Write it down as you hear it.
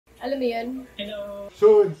Alam mo yun? Hello.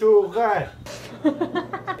 Suntukan!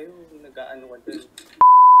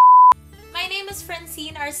 My name is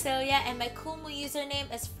Francine Arcelia and my Kumu username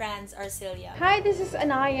is Franz Arcelia. Hi, this is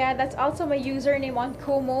Anaya. That's also my username on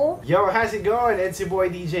Kumu. Yo, how's it going? It's your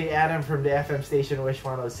boy DJ Adam from the FM station Wish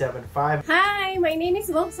 107.5. Hi, my name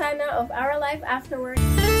is Voxana of Our Life Afterward.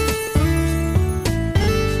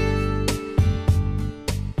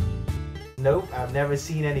 Nope, I've never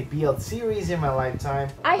seen any BL series in my lifetime.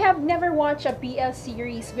 I have never watched a BL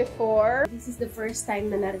series before. This is the first time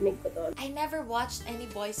na narinig ko to. I never watched any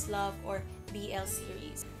boys love or BL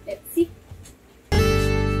series. Let's see.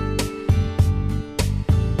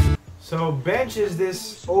 So Bench is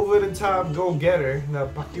this over-the-top go-getter, na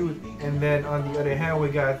pa-cute. And then on the other hand, we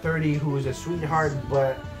got 30 who's a sweetheart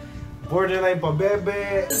but borderline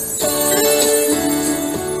pa-bebe.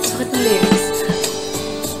 Sakit ng lyrics.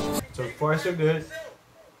 So far, so good.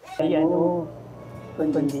 Ay, ano?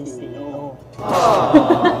 Kundi sino?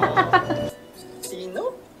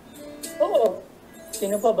 Sino? Oo.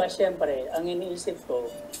 Sino pa ba? Siyempre, ang iniisip ko,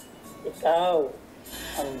 ikaw,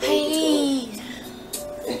 ang baby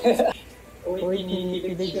ko. Uy,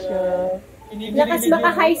 kinikilig siya. Lakas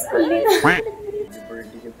maka-high school din.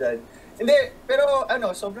 Birthday. Hindi, pero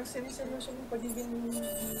ano, sobrang siniseryoso ng pagiging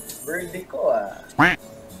birthday ko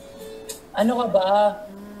Ano ka ba?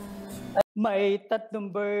 May 3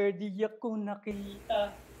 birdie ako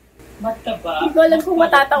nakita. Mataba. Hindi ko alam kung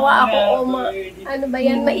matatawa ako o ano ba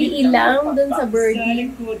yan, maiilang dun sa birdie.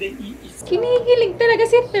 Kinikilig talaga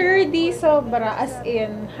si 30 sobra, as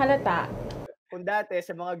in, halata. Kung dati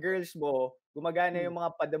sa mga girls mo, gumagana yung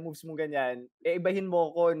mga pada moves mo ganyan, ibahin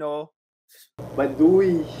mo ko, no?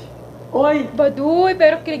 Baduy. Oy! Baduy,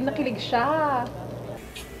 pero kilig na kilig siya.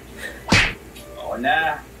 Oo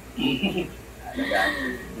na.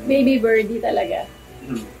 Baby birdie talaga.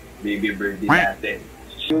 Baby birdie natin.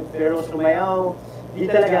 Cute pero sumayaw. Di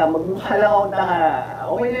talaga, magmukha lang akong tanga.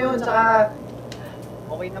 Okay na yun, saka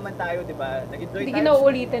Okay naman tayo, di ba? Nag-enjoy Hindi tayo.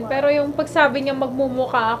 kinauulitin, pero yung pagsabi niya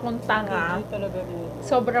magmumukha akong tanga, talaga rin.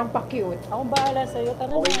 sobrang pa-cute. Akong bahala sa'yo.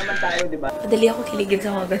 Tara okay naman tayo, di ba? Madali ako kiligin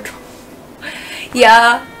sa mga gato.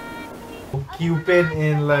 Yeah. Cupid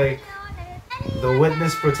in like the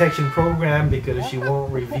witness protection program because she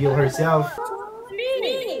won't reveal herself.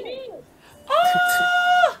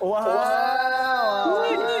 Wow!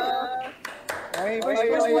 Ay,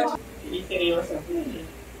 seryoso.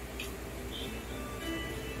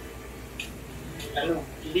 Ano?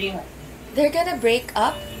 Hindi nga. They're gonna break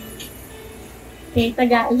up? Okay,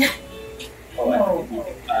 tagaan. Oo.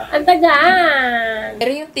 Ang tagaan!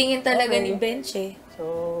 Pero yung tingin talaga ni Bench eh. So,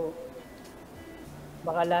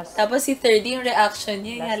 baka last... Tapos si 30 yung reaction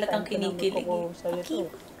niya, yung last halatang time ko naman kinikilig. ko sa'yo to.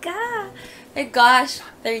 Ka! My gosh,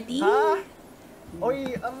 30? Ha? Oy,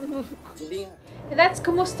 hindi nga. That's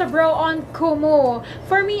Kumusta Bro on Kumu.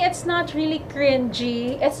 For me, it's not really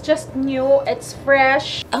cringy. It's just new. It's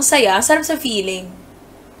fresh. Ang saya, ang sarap sa feeling.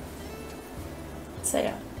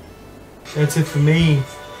 Saya. That's it for me.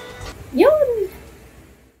 Yun!